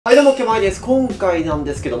まいです。今回なん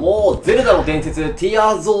ですけども、ゼルダの伝説、ティ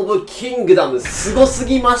アーズオブキングダム、凄す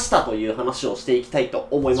ぎましたという話をしていきたいと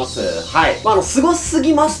思います。はい。凄す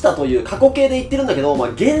ぎましたという過去形で言ってるんだけど、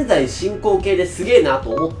現在進行形ですげえなと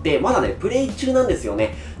思って、まだね、プレイ中なんですよ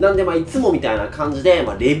ね。なんでいつもみたいな感じで、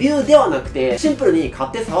レビューではなくて、シンプルに買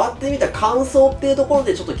って触ってみた感想っていうところ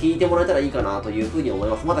でちょっと聞いてもらえたらいいかなというふうに思い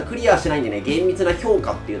ます。まだクリアしてないんでね、厳密な評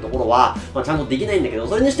価っていうところは、ちゃんとできないんだけど、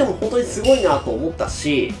それにしても本当にすごいなと思った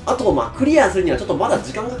し、あと、クリアするにはちょっとまだ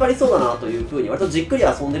時間かかりそうだなという風に割とじっくり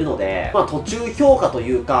遊んでるので、途中評価と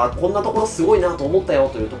いうか、こんなところすごいなと思ったよ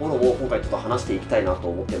というところを今回ちょっと話していきたいなと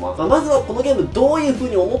思ってます。まずはこのゲームどういう風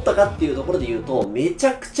に思ったかっていうところで言うと、めち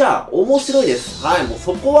ゃくちゃ面白いです。はい、もう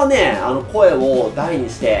そこはね、声を大に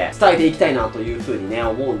して伝えていきたいなという風にね、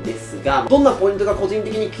思うんですが、どんなポイントが個人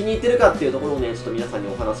的に気に入ってるかっていうところをね、ちょっと皆さんに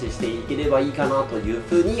お話ししていければいいかなという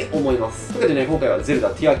風に思います。というわけでね、今回はゼルダ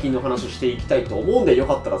ティアキンの話をしていきたいと思うんで、よ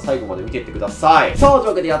かったら最後まで見てってください。さあ、という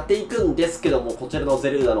わけでやっていくんですけども、こちらの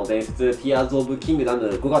ゼルダの伝説、ティアーズオブキングダム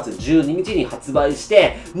5月12日に発売し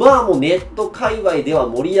て、もうネット界隈では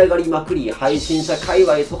盛り上がりまくり、配信者界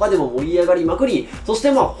隈とかでも盛り上がりまくり、そし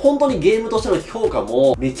て本当にゲームとしての評価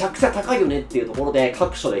もめちゃくちゃ高いよねっていうところで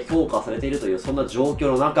各所で評価されているというそんな状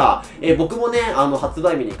況の中、僕もね、発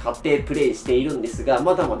売日に買ってプレイしているんですが、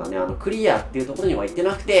まだまだね、クリアっていうところには行って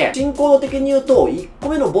なくて、進行度的に言うと1個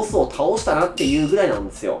目のボスを倒したなっていうぐらいなん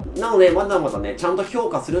ですよ。なので、まだまだね、ちゃんと評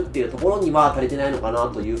価するっていうところには足りてないのか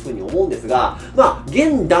なというふうに思うんですが、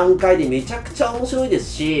現段階でめちゃくちゃ面白いで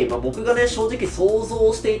すし、僕がね、正直想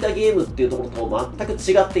像していたゲームっていうところと全く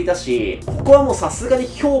違っていたし、ここはもうさすがに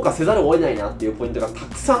評価せざるを得ないなっていうポイントがた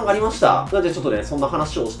くさんありました。なのでちょっとね、そんな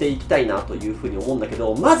話をしていきたいなというふうに思うんだけ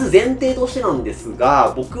ど、まず前提としてなんです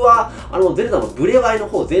が、僕は、ゼルダのブレワイの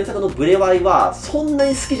方、前作のブレワイは、そんな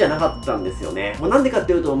に好きじゃなかったんですよね。なんでかっ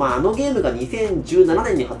ていうと、ゲームが2017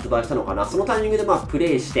年に発売したのかな、そのタイミングでプ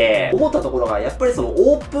レイして、思ったところが、やっぱりその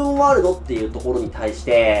オープンワールドっていうところに対し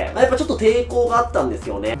て、やっぱちょっと抵抗があったんです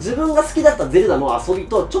よね。自分が好きだったゼルダの遊び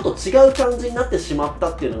とちょっと違う感じになってしまった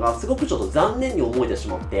っていうのが、すごくちょっと残念に思えてし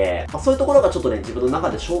まって、そういうところがちょっとね、自分の中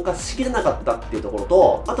で消化しきれなかったっていうところ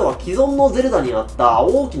と、あとは既存のゼルダにあった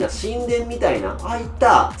大きな神殿みたいな、ああいっ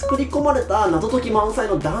た作り込まれた謎解き満載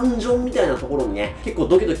のダンジョンみたいなところにね、結構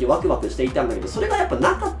ドキドキワクワクしていたんだけど、それがやっぱ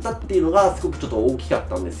なかったっていうのがすごくちょっと大きかっ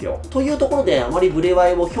たんですよ。というところで、あまりブレワ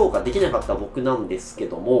イを評価できなかった僕なんですけ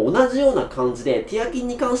ども、同じような感じで、ティアキン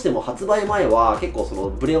に関しても発売前は結構その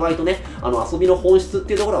ブレワイとね、遊びの本質っ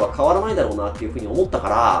ていうところは変わらないだろうなっていうふうに思った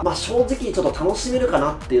から、正直ちょっと楽しめるか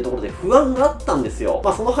なっていうところで不安があったんですよ。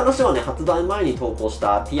その話はね、発売前に投稿し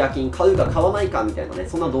たティアキン買うか買わないかみたいなね、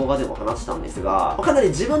そんな動画でも話したんですが、かなり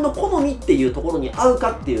自分の好みっていうところに合う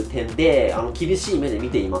かっていう点で、厳しい目で見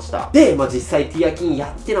ていました。で、実際ティアキン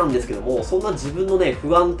やってなんですけども、そんな自分のね、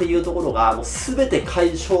不安っていうところがもう全て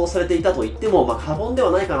解消されていたと言っても、過言で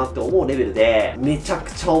はないかなって思うレベルで、めちゃ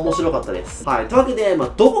くちゃ面白かったです。はい。というわけで、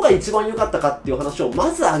どこが一番良かったかっていう話をま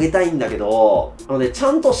ず挙げたいんだけど、ち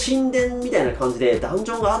ゃんと神殿みたいな感じでダン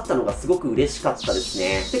ジョンがあったのがすごく嬉しかったです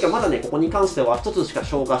ね。てかまだね、ここに関しては一つしか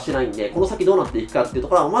消化してないんで、この先どうなっていくかっていうと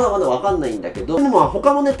ころはまだまだわかんないんだけど、でも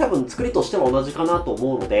他もね、多分作りとしては同じかなと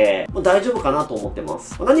思うので、大丈夫かなと思ってま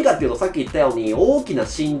す。何かっていうとさっき言ったように、大きな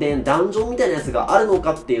神殿、ダンジョンみたいなやつがあるの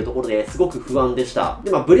かっていうところですごく不安でした。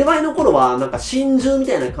で、ブレワイの頃はなんか真珠み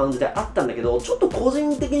たいな感じであったんだけど、ちょっと個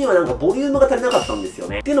人的にはなんかボリュームが足りなかったんですよ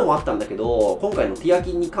ね。っていうのもあったんだけど、今回のティア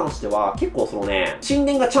キンに関しては結構そのね、神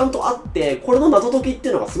殿がちゃんとあって、これの謎解きって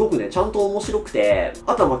いうのがすごくね、ちゃんと面白くて、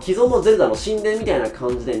あとは既存のゼルダの神殿みたいな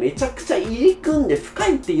感じでめちゃくちゃ入り組んで深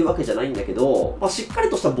いっていうわけじゃないんだけど、しっかり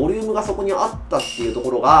としたボリュームがそこにあったっていうと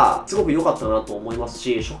ころが、すごく良かったなと思います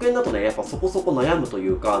し、初見だとね、やっぱそこそこ悩むとい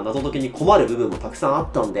うか、謎解きに困る部分もたくさんあっ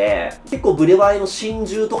たんで、結構ブレワイの真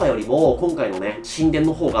珠とかよりも、今回のね、神殿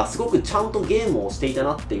の方がすごくちゃんとゲームをしていた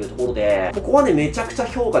なっていうところで、ここはね、めちゃくちゃ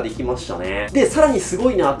評価できましたね。で、さらにす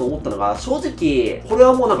ごいなと思ったのが、正直、これ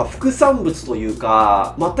はもうなんか副産物という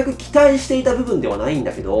か、全く期待していた部分ではないん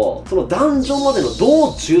だけど、そのダンジョンまでの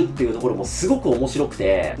道中っていうところもすごく面白く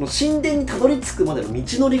て、神殿にたどり着くまでの道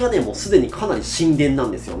のりがね、もうすでにかなり神殿な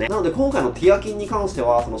んですよね。なので今回のティアキンに関して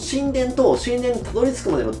は、その神殿と神殿にたどり着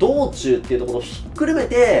くまでの道中っていうところをひっくるめ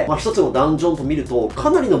て、一つのダンジョンと見ると、か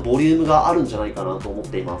なりのボリュームがあるんじゃないかなと思っ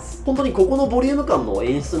ています。本当にここのボリューム感の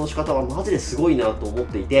演出の仕方はマジですごいなと思っ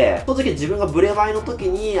ていて、正直自分がブレワイの時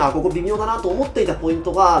に、ここ微妙だなと思っていたポイン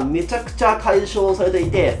トがめちゃくちゃ解消されて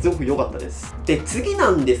いて、すごく良かったです。で、次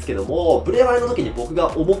なんですけども、ブレワイの時に僕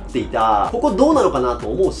が思っていた、ここどうなのかなと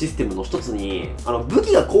思うシステムの一つに、武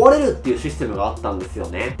器が壊れるっていうシステムがあったんですよ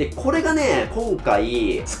ね。で、これがね、今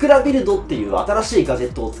回、スクラビルドっていう新しいガジェ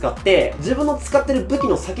ットを使って、自分の使ってってる武器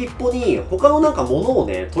の先っぽに他のなんか物を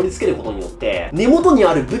ね、取り付けることによって、根元に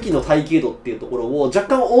ある武器の耐久度っていうところを若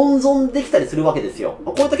干温存できたりするわけですよ。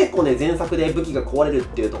こういった結構ね、前作で武器が壊れるっ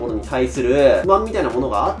ていうところに対する不満みたいなもの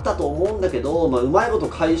があったと思うんだけど、うまいこと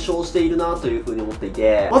解消しているなという風に思ってい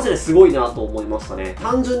て、マジですごいなと思いましたね。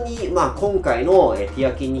単純に、今回のティ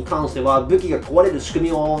アキンに関しては武器が壊れる仕組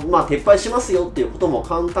みを、撤廃しますよっていうことも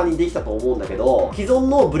簡単にできたと思うんだけど、既存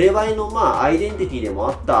のブレワイのアイデンティティでも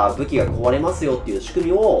あった武器が壊れますよっていう仕組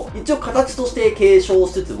みを一応形として継承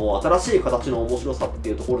しつつも、新しい形の面白さって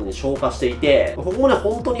いうところに昇華していて、ここもね、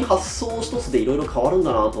本当に発想一つで色々変わるん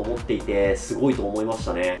だなと思っていて、すごいと思いまし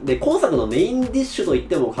たね。で、今作のメインディッシュと言っ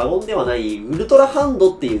ても過言ではないウルトラハン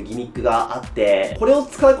ドっていうギミックがあって、これを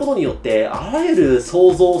使うことによってあらゆる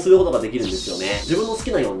想像をすることができるんですよね。自分の好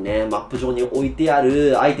きなようにね、マップ上に置いてあ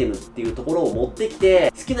るアイテムっていうところを持ってき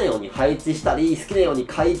て、好きなように配置したり、好きなように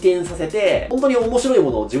回転させて、本当に面白い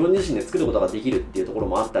ものを自分自身で作ることができるっていうところ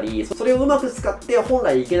もあったり、それをうまく使って本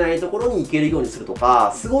来行けないところに行けるようにすると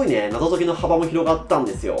か、すごいね、謎解きの幅も広がったん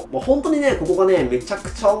ですよ。本当にね、ここがね、めちゃ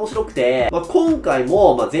くちゃ面白くて、今回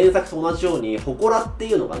も、前作と同じように、祠って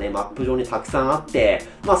いうのがね、マップ上にたくさんあって、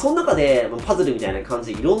その中で、パズルみたいな感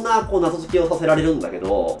じでいろんな謎解きをさせられるんだけ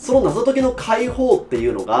ど、その謎解きの解放ってい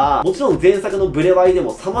うのが、もちろん前作のブレワイで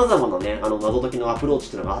も様々なね、謎解きのアプローチっ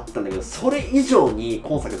ていうのがあったんだけど、それ以上に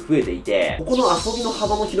今作増えていて、ここの遊びの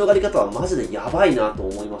幅の広がり方はマジでやばいなと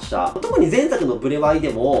思いました。特に前作のブレワイで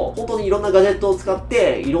も、本当にいろんなガジェットを使っ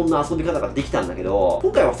て、いろんな遊び方ができたんだけど、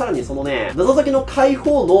今回はさらにそのね、謎解きの解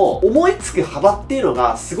放の思いつく幅っていうの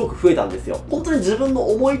がすごく増えたんですよ。本当に自分の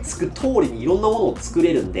思いつく通りにいろんなものを作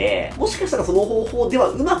れるんで、もしかしたらその方法では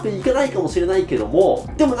うまくいかないかもしれないけども、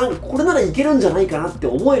でもなんかこれならいけるんじゃないかなって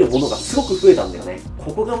思えるものがすごく増えたんだよね。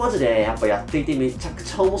ここがマジでやっぱやっていてめちゃく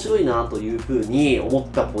ちゃ面白いなという風に思っ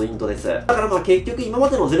たポイントです。だから結局今ま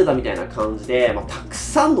でのゼルダみたいな感じで、たく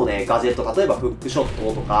さんのね、ガジェット、例えばフックショッ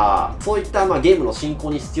トとか、そういったゲームの進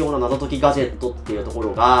行に必要な謎解きガジェットっていうとこ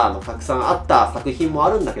ろが、たくさんあった作品も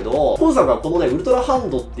あるんだけど、今作はこのね、ウルトラハン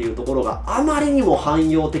ドっていうところがあまりにも汎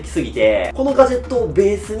用的すぎて、このガジェットを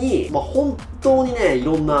ベースに、本当にね、い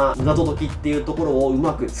ろんな謎解きっていうところをう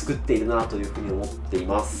まく作っているなというふうに思ってい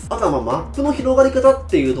ます。あとはマップの広がり方っ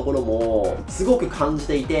ていうところも、すごく感じ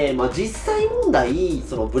ていて、実際問題、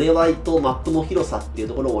そのブレワイとマップの広さっていう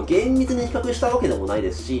ところを厳密に比較したわけでもない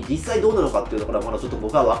ですし、実際どうなのかっていうところはまだちょっと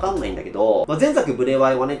僕はわかんないんだけど、前作ブレ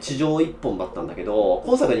ワイはね、地上1本だったんだけど、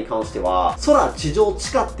今作に関しては、空、地上、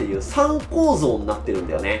地下っていう3構造になってるん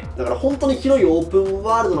だよね。だから本当に広いオープン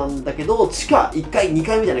ワールドなんだけど、地下1階、2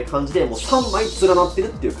階みたいな感じでもう3枚連なってるっ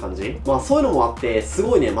ていう感じ。そういうのもあって、す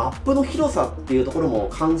ごいね、マップの広さっていうところも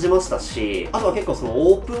感じましたし、あとは結構その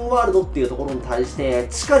オープンワールドっていうところに対して、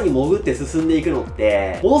地下に潜って進んでいくのっ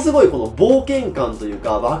て、ものすごいこの冒険感という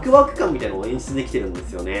か、ワクワク感みたいなのを演出できてるんで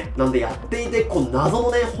すよね。なんでやっていて、謎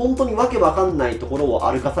のね、本当にわけわかんないところを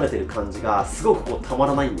歩かされてる感じが、すごくたま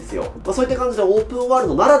らないんですよ。そういった感じでオープンワール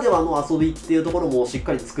ドならではの遊びっていうところもしっ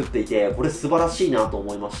かり作っていて、これ素晴らしいなと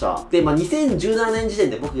思いました。で、2017年時点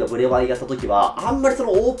で僕がブレワイやった時は、あんまりそ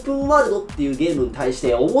のオープンワールドっていうゲームに対し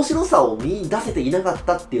て面白さを見出せていなかっ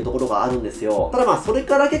たっていうところがあるんですよ。ただそれ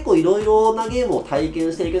から結構いろいろなゲームを体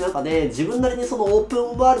験していく中で、自分なりにそのオープ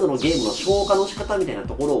ンワールドのゲームの消化の仕方みたいな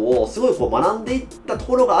ところを、すごい学んでいったと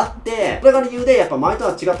ころがあって、それが理由でやっぱ前と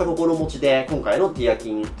は違った心持ちで、今回のティア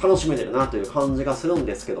キン楽しめてるなという感じがするん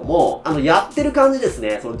ですけども、やってる感じです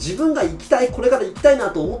ね、その自分が行きたい、これから行きたいな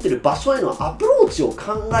と思ってる場所へのアプローチを考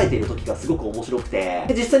えている時がすごく面白くて、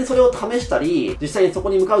で実際にそれを試したり、実際にそこ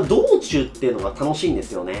に向かう道中っていうのが楽しいんで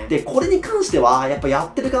すよね。で、これに関しては、やっぱや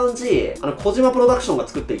ってる感じ、小島プロダクションが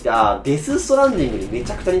作っていたデスストランディングにめ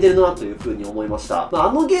ちゃくちゃ似てるなという風に思いました。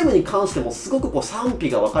あのゲームに関してもすごく賛否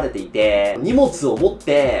が分かれていて、荷物を持っ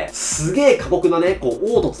て、すげえ過酷なね、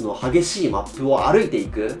凹凸の激しいマップを歩いてい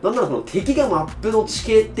く。なんならその敵がマップの地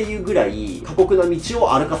形っていうぐらい過酷な道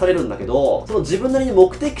を歩かされるんだけど、その自分なりに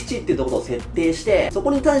目的地っていうところを設定して、そ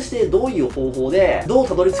こに対してどういう方法でどう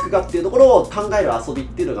たどり着くかっていうところを考える遊びっ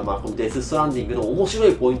ていうのがこのデスストランディングの面白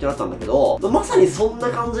いポイントだったんだけど、まさにそんな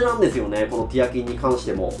感じなんですよね、このティアキンに関し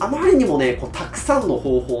ても。あまりにもね、たくさんの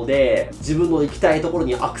方法で自分の行きたいところ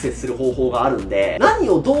にアクセスする方法があるんで、何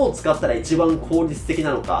をどう使ったら一番効率的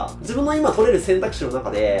なのか、自分の今取れる選択肢の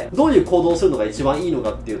中でどういう行動をするのが一番いいの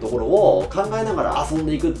かっていうところを考えながら遊ん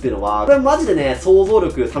でいくっていうのは、これマジでね、想像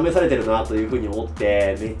力試されてるなという風に思っ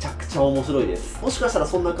て、めちゃくちゃ面白いです。もしかしたら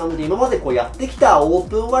そんな感じで今までやってきたオー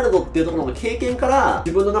プンワールドっていうところの経験から、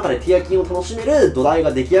自分の中でティアキンを楽しめる土台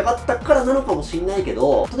が出来上がったからなのかもしんないけ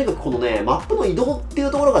ど、とにかくこのね、マップのの移動ってい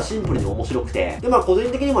うところがシンプルに面白くて、で、個人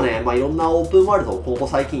的にもね、いろんなオープンワールドをここ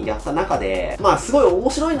最近やった中で、すごい面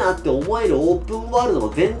白いなって思えるオープンワールド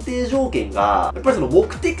の前提条件が、やっぱりその目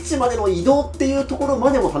的地までの移動っていうところ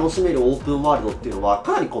までも楽しめるオープンワールドっていうのは、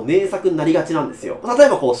かなり名作になりがちなんですよ。例え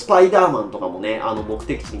ばスパイダーマンとかもね、目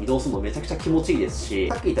的地に移動するのめちゃくちゃ気持ちいいですし、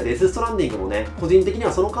さっき言ったデスストランディングもね、個人的に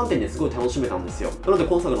はその観点ですごい楽しめたんですよ。なので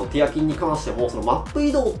今作のティアキンに関しても、そのマップ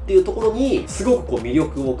移動っていうところに、すごく魅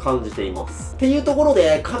力を感じています。っていうところ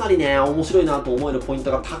で、かなりね、面白いなと思えるポイン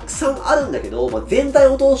トがたくさんあるんだけど、全体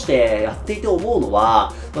を通してやっていて思うの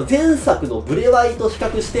は、前作のブレワイと比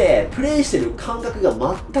較して、プレイしてる感覚が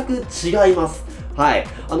全く違います。はい。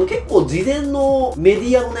結構事前のメデ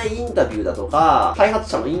ィアのね、インタビューだとか、開発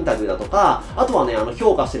者のインタビューだとか、あとはね、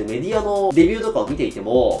評価してるメディアのレビューとかを見ていて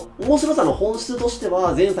も、面白さの本質として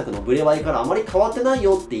は前作のブレワイからあまり変わってない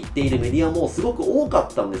よって言っているメディアもすごく多か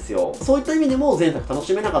ったんですよ。そういった意味でも前作楽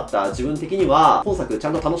しめなかった自分的には、本作ちゃ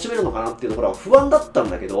んと楽しめるのかなっていうところは不安だった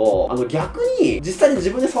んだけど、逆に実際に自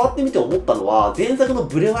分で触ってみて思ったのは、前作の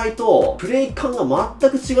ブレワイとプレイ感が全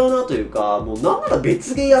く違うなというか、もうなんなら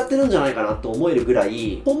別ゲーやってるんじゃないかなって思えるぐら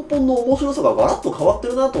い、根本の面白さがガラッと変わって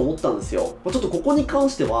るなと思ったんですよ。ちょっとここに関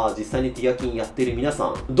しては、実際にティアキンやってる皆さ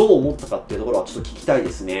ん、どう思ったかっていうところはちょっと聞きたいで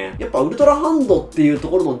すね。やっぱウルトラハンドっていうと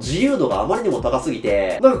ころの自由度があまりにも高すぎ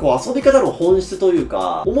て、なんか遊び方の本質という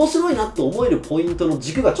か、面白いなって思えるポイントの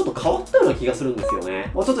軸がちょっと変わったような気がするんですよ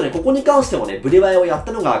ね。ちょっとね、ここに関してもね、ブレワイをやっ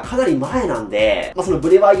たのがかなり前なんで、そのブ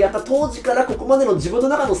レワイやった当時からここまでの自分の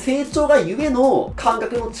中の成長がゆえの感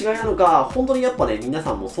覚の違いなのか、本当にやっぱね、皆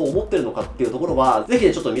さんもそう思ってるのかっていうところは、ぜひ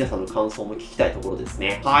ね、ちょっと皆さんの感想も聞きたいところです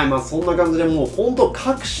ね。はい、そんな感じでもうほんと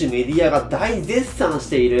各種メディアが大絶賛し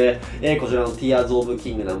ている、こちらのティアーズオブ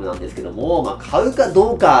キングダムなんですけども、買うか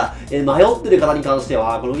どうか、迷ってる方に関して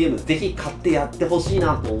は、このゲームぜひ買ってやってほしい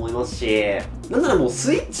なと思いますし、なんならもう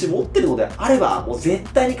スイッチ持ってるのであれば、もう絶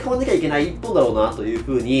対に買わなきゃいけない一本だろうなという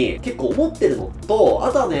風に結構思ってるのと、あ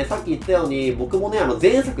とはね、さっき言ったように僕もね、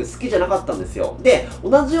前作好きじゃなかったんですよ。で、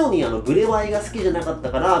同じようにブレワイが好きじゃなかった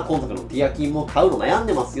から、今作のティアキンも買うの悩ん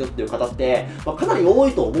でますよっていう方って、かなり多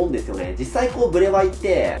いと思うんですよね。実際ブレワイっ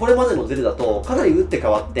て、これまでのゼルダとかなり打って変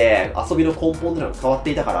わって、遊びの根本っていうのが変わっ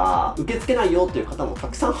ていたから、受け付けないよっていう方もた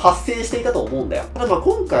くさん発生していたと思うんだよ。ただ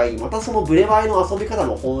今回、またそのブレワイの遊び方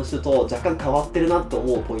の本質と若干変わってるなって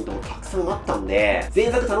思うポイントもたくさんあったんで、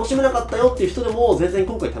前作楽しめなかったよっていう人でも、全然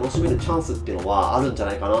今回楽しめるチャンスっていうのはあるんじゃ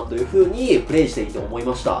ないかなという風にプレイしていて思い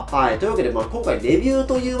ました。はい。というわけで、今回レビュー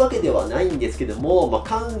というわけではないんですけども、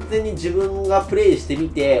完全に自分がプレイしてみ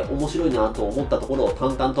て面白いなと思ったところを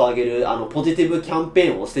淡々と上げる、ポジティブキャンペ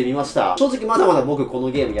ーンをしてみました。正直まだまだ僕こ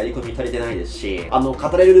のゲームやり込み足りてないですし、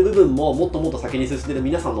語れる部分ももっともっと先に進んでる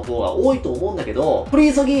皆さんの方が多いと思うんだけど、取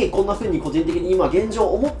り急ぎこんな風に個人的に今現状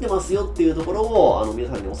思ってますよっていうところを、皆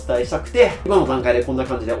さんにお伝えしたくて、今の段階でこんな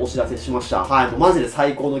感じでお知らせしました。はい。マジで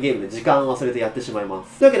最高のゲームで時間忘れてやってしまいま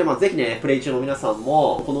す。というわけで、ぜひね、プレイ中の皆さん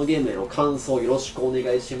も、このゲームへの感想よろしくお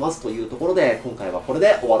願いしますというところで、今回はこれ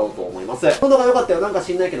で終わろうと思います。この動画良かったよ、なんか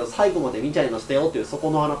知んないけど、最後まで見ちゃいましたよっていうそ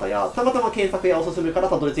このあなたや、たまたま検索やおすすめから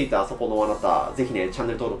たどり着いたそこのあなた、ぜひね、チャン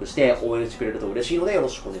ネル登録して応援してくれると嬉しいのでよろ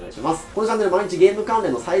しくお願いします。このチャンネル毎日ゲーム関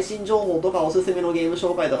連の最新情報とかおすすめのゲーム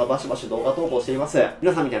紹介とかバシバシ動画投稿しています。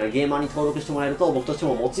皆さんみたいなゲーマーに登録してもらえると僕として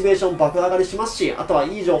もモチベーション爆上がりしますし、あとは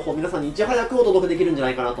いい情報を皆さんにいち早くお届けできるんじゃ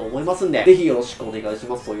ないかなと思いますんで、ぜひよろしくお願いし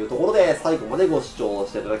ますというところで、最後までご視聴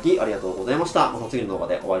していただきありがとうございました。また次の動画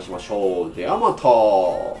でお会いしましょう。ではま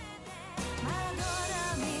た。